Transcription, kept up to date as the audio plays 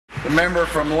member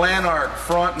from Lanark,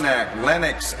 Frontenac,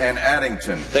 Lennox and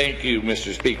Addington. Thank you,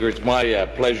 Mr. Speaker. It's my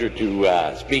pleasure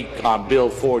to speak on Bill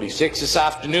 46 this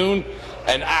afternoon,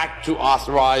 an act to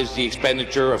authorize the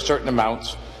expenditure of certain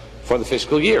amounts for the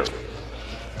fiscal year.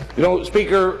 You know,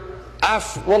 Speaker,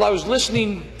 while I was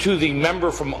listening to the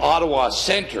member from Ottawa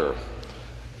Centre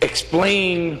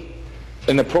explain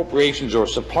an appropriations or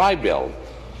supply bill,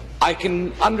 I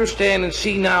can understand and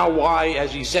see now why,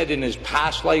 as he said in his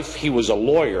past life, he was a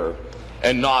lawyer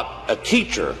and not a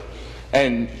teacher,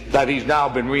 and that he's now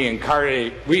been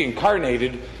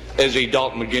reincarnated as a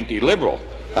Dalton McGuinty Liberal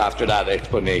after that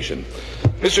explanation.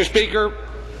 Mr. Speaker,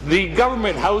 the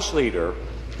government House Leader,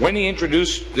 when he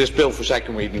introduced this bill for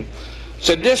second reading,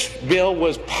 said this bill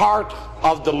was part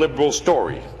of the Liberal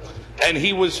story, and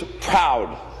he was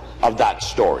proud of that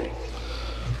story.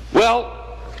 Well,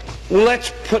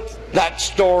 let's put that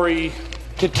story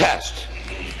to test.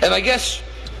 And I guess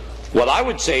what I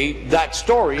would say, that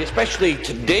story, especially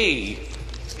today,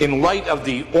 in light of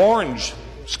the Ornge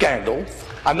Scandal,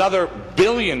 another $1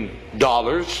 billion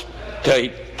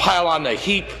to pile on the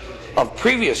heap of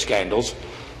previous scandals,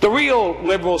 the real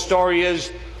Liberal story is,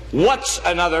 what's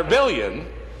another billion?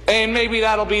 And maybe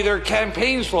that'll be their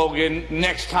campaign slogan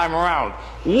next time around.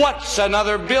 What's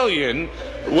another billion?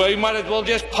 We might as well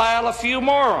just pile a few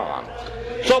more on.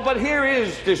 So, but here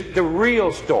is the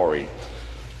real story,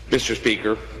 Mr.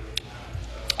 Speaker.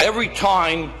 Every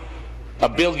time a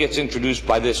bill gets introduced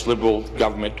by this Liberal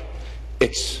government,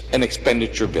 it's an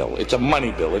expenditure bill. It's a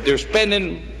money bill. They're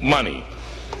spending money.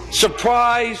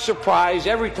 Surprise, surprise,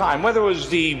 every time, whether it was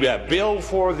the bill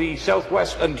for the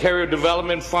Southwest Ontario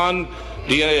Development Fund,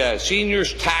 the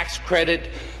seniors tax credit,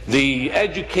 the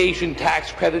education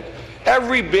tax credit,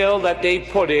 every bill that they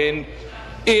put in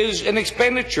is an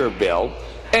expenditure bill.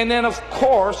 And then, of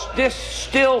course, this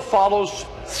still follows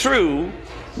through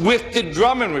with the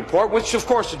Drummond report, which, of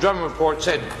course, the Drummond report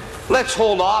said, let's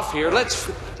hold off here, let's...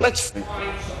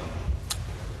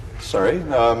 Sorry.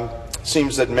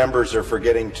 Seems that members are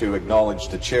forgetting to acknowledge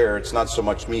the chair. It's not so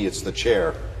much me, it's the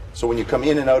chair. So when you come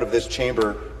in and out of this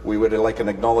chamber, we would like an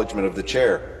acknowledgement of the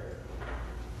chair.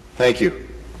 Thank you.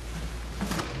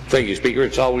 Thank you, Speaker.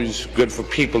 It's always good for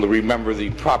people to remember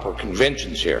the proper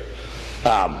conventions here.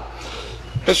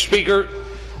 Mr. Speaker,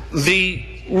 the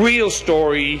real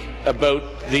story about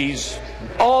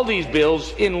all these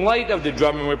bills, in light of the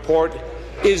Drummond report,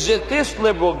 is that this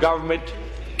Liberal government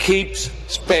keeps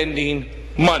spending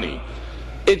money.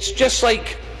 It's just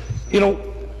like, you know,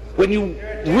 when you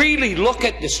really look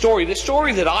at the story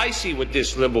that I see with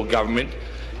this Liberal government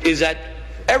is that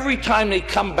every time they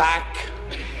come back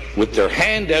with their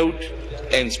hand out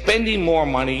and spending more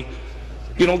money,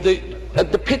 you know,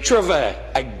 the picture of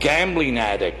a gambling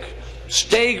addict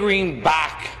staggering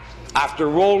back after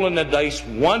rolling the dice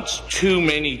once too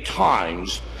many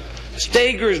times,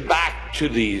 staggers back to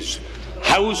these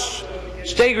house,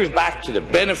 staggers back to the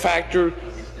benefactor,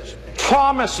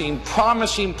 promising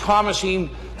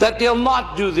that they'll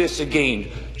not do this again.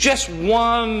 Just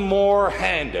one more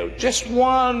handout, just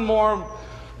one more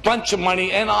bunch of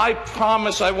money, and I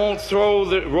promise I won't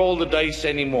roll the dice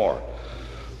anymore.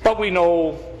 But we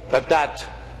know that that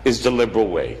is the Liberal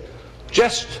way.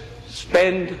 Just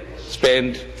spend,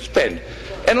 spend, spend.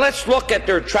 And let's look at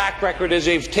their track record as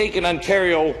they've taken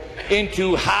Ontario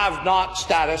into have-not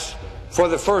status for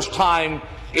the first time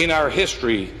in our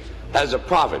history as a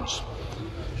province.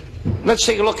 Let's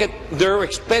take a look at their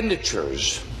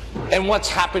expenditures and what's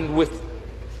happened with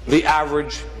the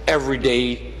average,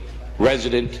 everyday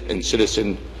resident and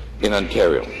citizen in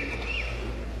Ontario.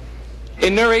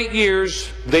 In their 8 years,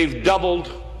 they've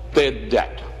doubled the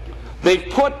debt. They've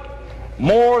put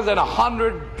more than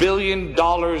 $100 billion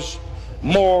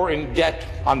more in debt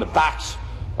on the backs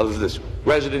of the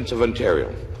residents of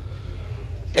Ontario.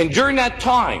 And during that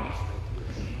time,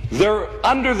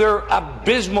 under their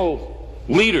abysmal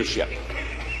leadership,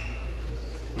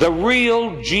 the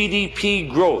real GDP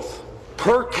growth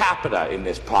per capita in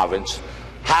this province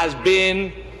has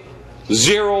been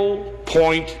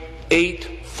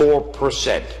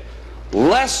 0.84%.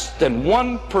 Less than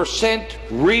 1%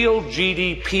 real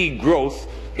GDP growth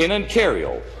in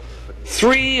Ontario.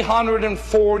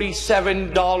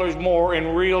 $347 more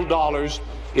in real dollars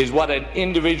is what an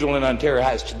individual in Ontario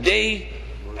has today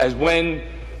as when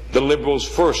the Liberals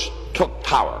first took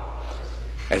power.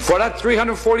 And for that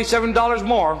 $347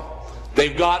 more,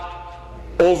 they've got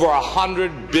over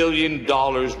 $100 billion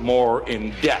more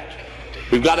in debt.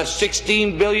 We've got a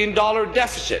 $16 billion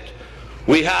deficit.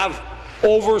 We have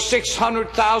over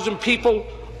 600,000 people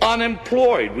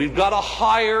unemployed. We've got a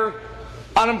higher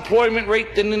unemployment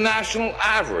rate than the national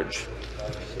average.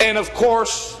 And of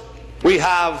course, we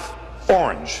have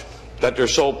Ornge that they're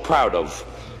so proud of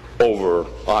over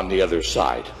on the other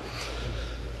side.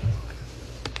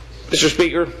 Mr.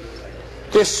 Speaker,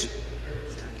 this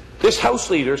House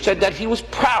leader said that he was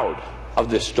proud of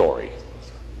this story,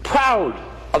 proud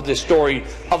of this story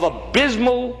of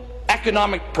abysmal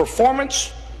economic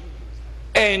performance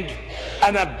and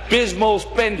an abysmal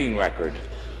spending record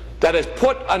that has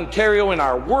put Ontario in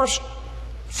our worst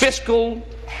fiscal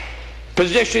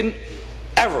position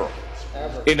ever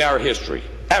in our history,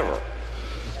 ever.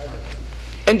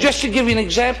 And just to give you an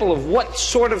example of what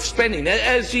sort of spending,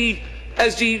 as the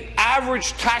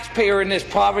average taxpayer in this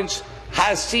province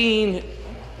has seen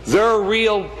their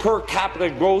real per capita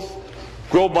growth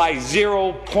grow by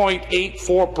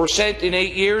 0.84% in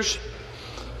 8 years,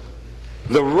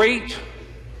 the rate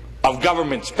of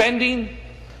government spending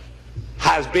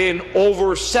has been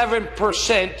over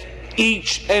 7%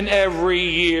 each and every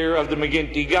year of the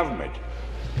McGuinty government.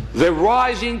 The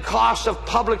rising cost of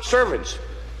public servants.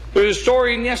 There's a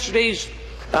story in yesterday's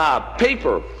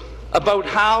paper about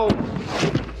how,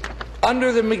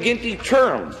 under the McGuinty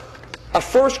term, a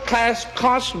first-class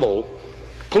constable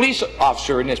police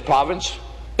officer in this province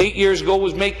 8 years ago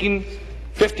was making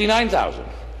 $59,000.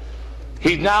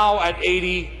 He's now at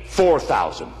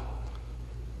 $84,000.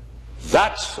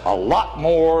 That's a lot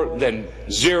more than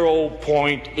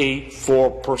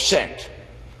 0.84%.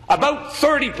 About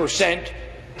 30%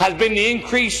 has been the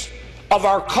increase of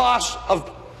our cost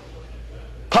of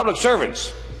public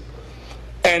servants.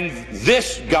 And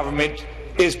this government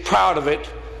is proud of it,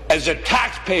 as the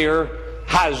taxpayer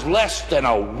has less than a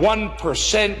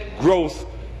 1% growth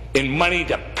in money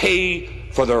to pay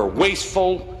for their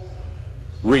wasteful,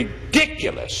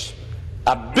 ridiculous,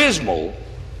 abysmal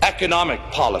economic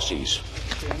policies.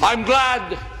 I'm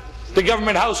glad the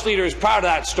government House leader is proud of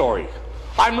that story.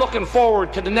 I'm looking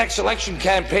forward to the next election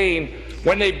campaign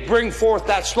when they bring forth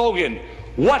that slogan,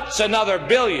 "What's another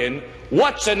billion?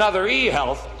 What's another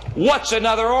e-health? What's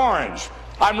another Ornge?"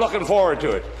 I'm looking forward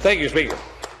to it. Thank you, Speaker.